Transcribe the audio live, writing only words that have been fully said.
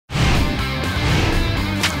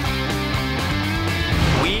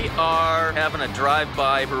having a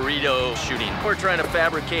drive-by burrito shooting. We're trying to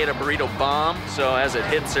fabricate a burrito bomb, so as it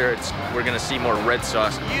hits her, we're gonna see more red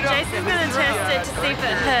sauce. Jason's gonna test it to see if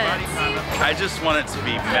it hurts. I just want it to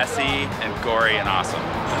be messy and gory and awesome.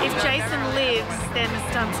 If Jason lives, then the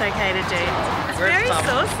stunt's okay to do. It's very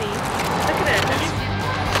saucy. Look at it.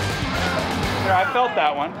 There, I felt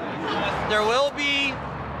that one. There will be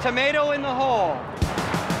tomato in the hole.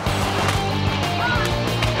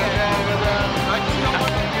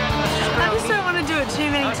 I just don't want to do it too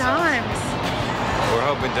many times. We're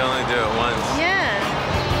hoping to only do it once. Yeah.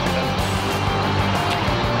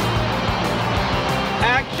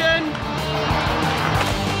 Action!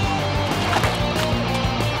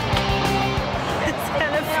 It's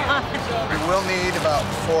kind of fun. We will need about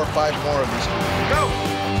 4 or 5 more of these. Go!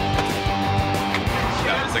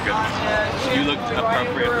 That was a good one. You looked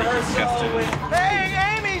appropriately disgusted. Hey,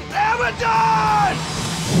 Amy! Sabotage!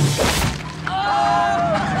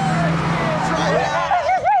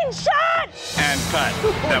 Shot! And cut.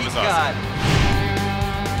 That was awesome.